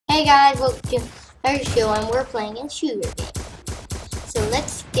Hey guys, welcome to our show, and we're playing a shooter game. So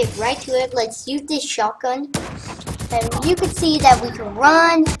let's get right to it. Let's use this shotgun. And you can see that we can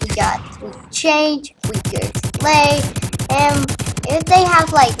run, we can change, we can play. And if they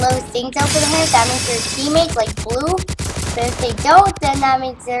have like little things over there, that means they're teammates, like blue. But if they don't, then that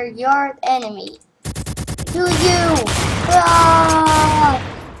means they're your enemy. Do you? Ah!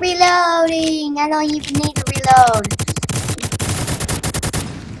 Reloading! I don't even need to reload.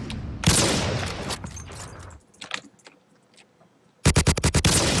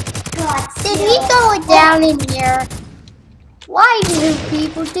 Did he go down in here? Why do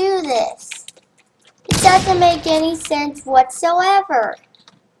people do this? It doesn't make any sense whatsoever.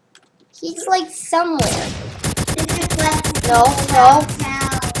 He's like somewhere. No.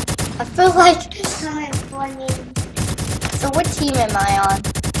 I feel like... So what team am I on?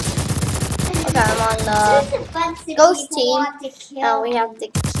 Okay, I'm on the ghost team. Now we have to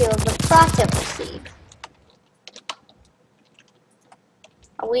kill the protocol team.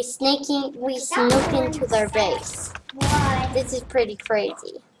 We sneak into their base. This is pretty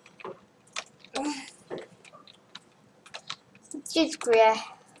crazy. Just great.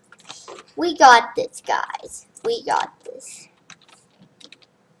 We got this, guys. We got this.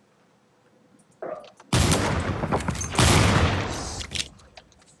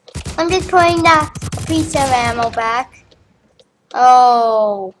 I'm just putting that piece of ammo back.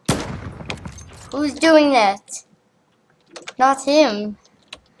 Oh. Who's doing that? Not him.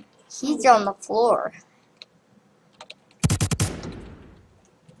 He's on the floor.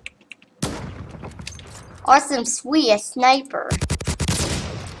 Awesome, sweet, a sniper.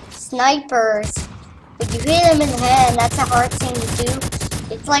 Snipers. If you hit him in the head, that's a hard thing to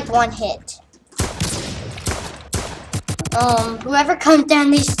do. It's like one hit. Whoever comes down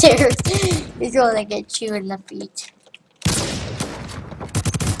these stairs is gonna get you in the feet.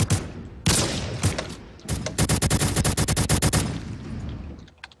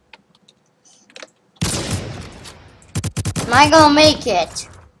 Am I gonna make it?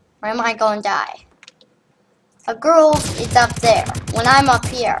 Or am I gonna die? A girl is up there when I'm up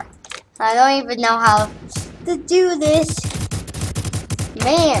here. I don't even know how to do this.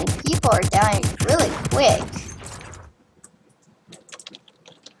 Man, people are dying really quick.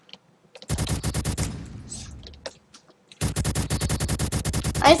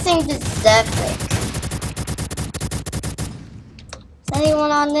 I think this is epic. Is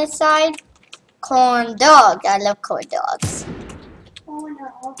anyone on this side? Corn dog. I love corn dogs. Oh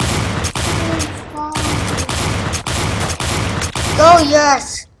no. Oh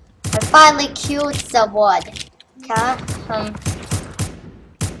yes! I finally killed someone. Okay.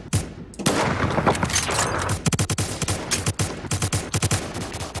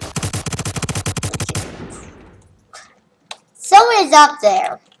 Someone is up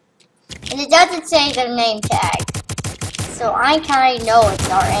there. And it doesn't say their name tag. So I kinda know it's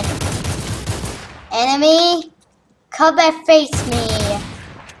our enemy. Enemy, come and face me.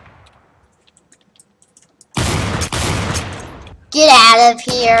 Get out of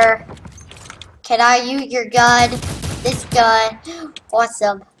here. Can I use your gun? This gun.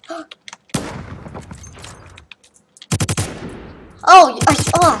 Awesome. Oh,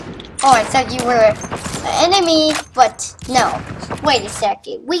 I thought you were an enemy, but no. Wait a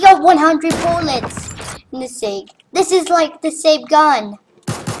second. We got 100 bullets in this thing. This is like the same gun.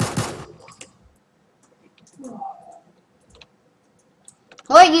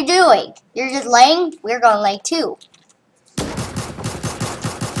 What are you doing? You're just laying? We're gonna lay too.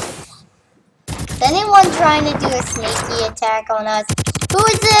 Is anyone trying to do a sneaky attack on us? Who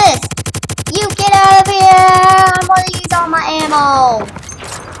is this? You get out of here! I'm gonna use all my ammo.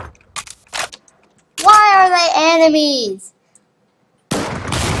 Why are they enemies?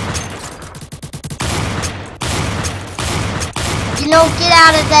 You know, get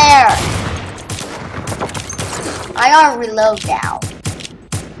out of there. I gotta reload now.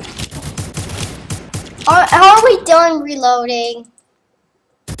 Are we done reloading?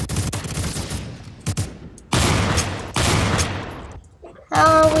 How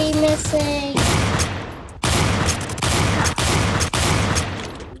are we missing?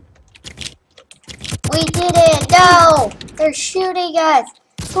 We did it! No! They're shooting us!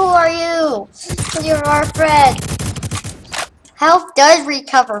 Who are you? You're our friend. Health does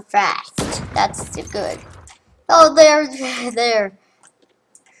recover fast. That's good. Oh, there.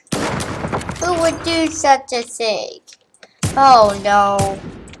 Who would do such a thing? Oh no.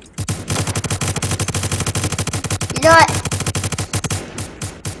 You know what?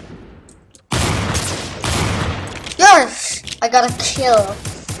 Yes! I got a kill.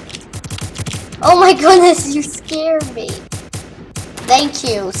 Oh my goodness, you scared me. Thank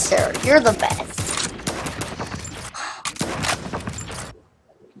you, sir. You're the best.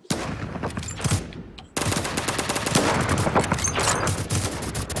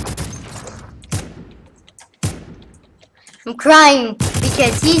 I'm crying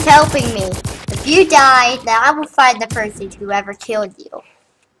because he's helping me. If you die, then I will find the person who ever killed you.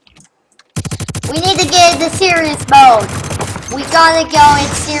 We need to get into serious mode. We gotta go in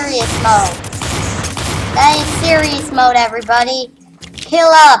serious mode. That is serious mode, everybody.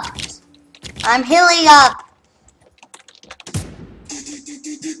 Heal up. I'm healing up.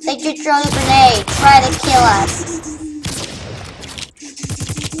 They just throw a grenade. Try to kill us.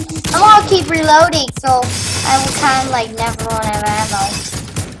 I'm gonna keep reloading, so I will kind of like never run out of ammo.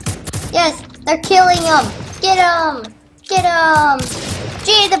 Yes, they're killing him. Get him. Get him.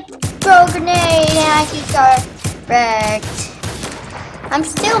 Gee, the throw grenade, and I just got wrecked. I'm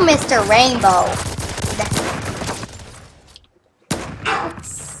still Mr. Rainbow.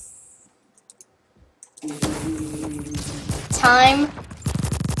 Time.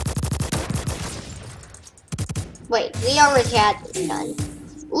 Wait, we already had this gun.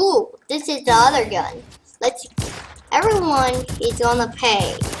 Ooh, this is the other gun. Everyone is gonna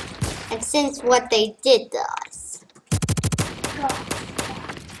pay. And since what they did to us.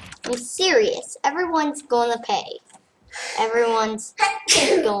 I'm serious. Everyone's gonna pay. Everyone's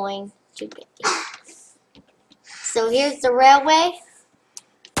going to pay. So here's the railway.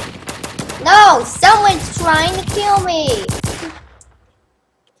 No! Someone's trying to kill me!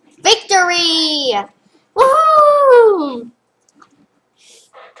 Victory! Woohoo!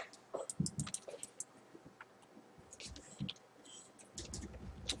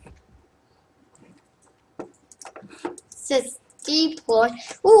 Says deploy.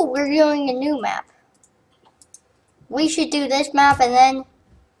 Ooh, we're doing a new map. We should do this map and then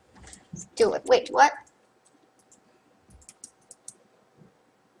do it. Wait, what?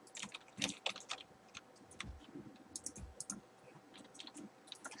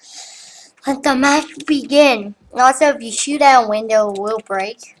 Let the match begin. Also, if you shoot out a window, it will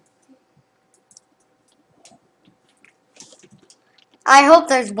break. I hope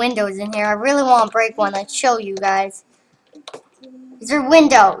there's windows in here. I really want to break one and show you guys. These are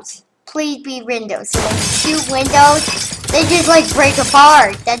windows. Please be windows. So when you shoot windows, they just like break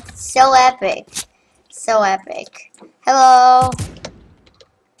apart. That's so epic. So epic. Hello.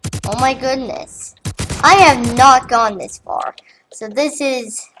 Oh my goodness. I have not gone this far. So this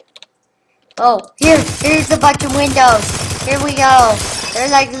is... Oh, here's a bunch of windows. Here we go. They're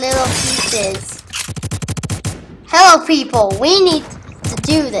like little pieces. Hello, people. We need to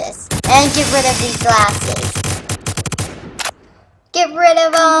do this and get rid of these glasses. Get rid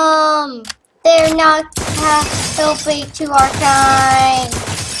of them. They're not helping to our kind.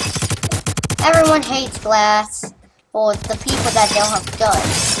 Everyone hates glass. Well, it's the people that don't have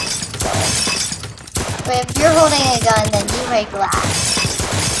guns. So. But if you're holding a gun, then you hate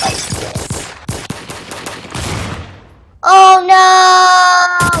glass. Like this. Oh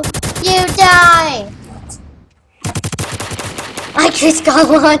no! You die! I just got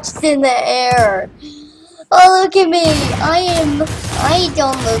launched in the air. Oh, look at me. I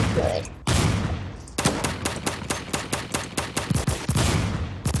don't look good.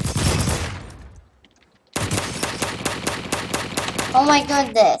 Oh my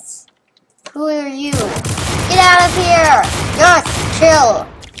goodness. Who are you? Get out of here! Just chill.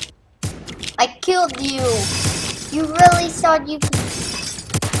 I killed you. You really thought you could...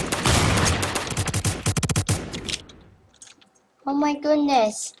 Oh my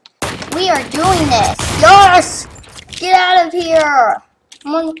goodness. We are doing this. Yes! Get out of here!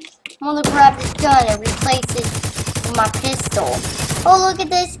 I'm gonna grab this gun and replace it with my pistol. Oh, look at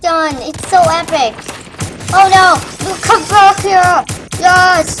this gun. It's so epic. Oh no! Look, come back here!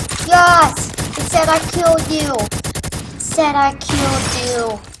 Yes! Yes! It said I killed you. It said I killed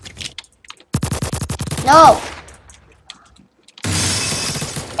you. No!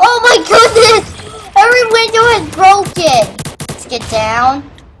 Oh my goodness! Every window is broken! Let's get down.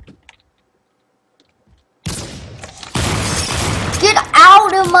 Get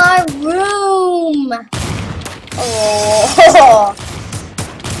out of my room! Oh!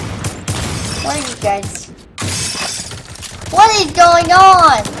 What are you guys? What is going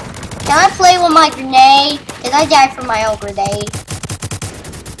on? Can I play with my grenade? Did I die from my own grenade?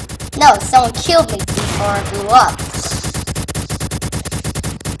 No, someone killed me before I blew up.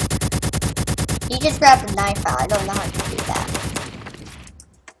 He just grabbed a knife out. I don't know how to do that.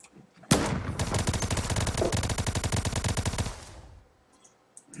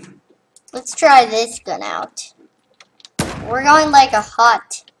 Let's try this gun out. We're going like a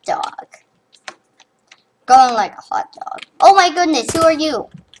hot dog. going like a hot dog. Oh my goodness, who are you?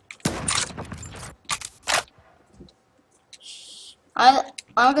 I'm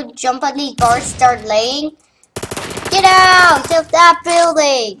gonna jump on these bars, start laying. Get out of that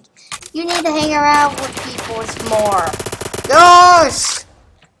building! You need to hang around with people more. Yes!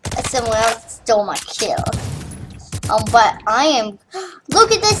 Someone else stole my kill. But I am.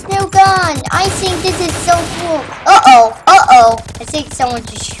 Look at this new gun! I think this is so cool. Uh-oh. I think someone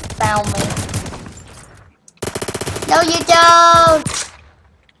just found me. No, you don't!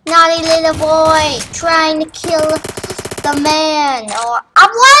 Naughty little boy, trying to kill the man. Oh,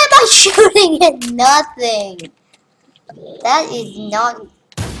 why am I shooting at nothing? That is not.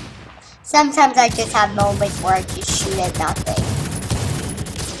 Sometimes I just have moments where I just shoot at nothing.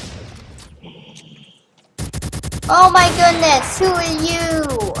 Oh my goodness, who are you?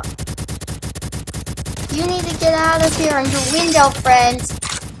 You need to get out of here, and your window friends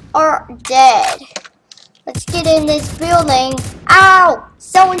are dead. Let's get in this building. Ow!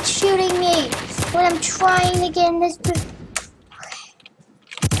 Someone's shooting me when I'm trying to get in this building.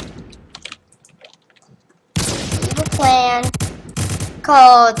 Okay. Leave a plan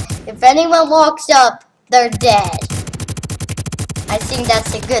called, if anyone walks up, they're dead. I think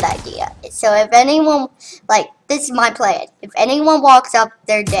that's a good idea. So if anyone, like, this is my plan. If anyone walks up,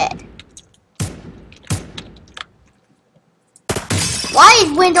 they're dead. Why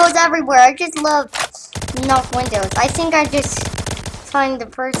is windows everywhere? I just love enough windows. I think I just find the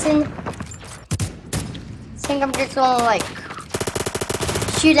person. I think I'm just gonna, like,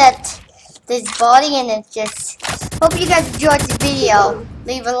 shoot at this body and it just... Hope you guys enjoyed the video.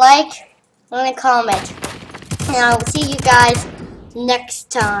 Leave a like and a comment. And I will see you guys next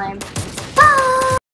time. Bye!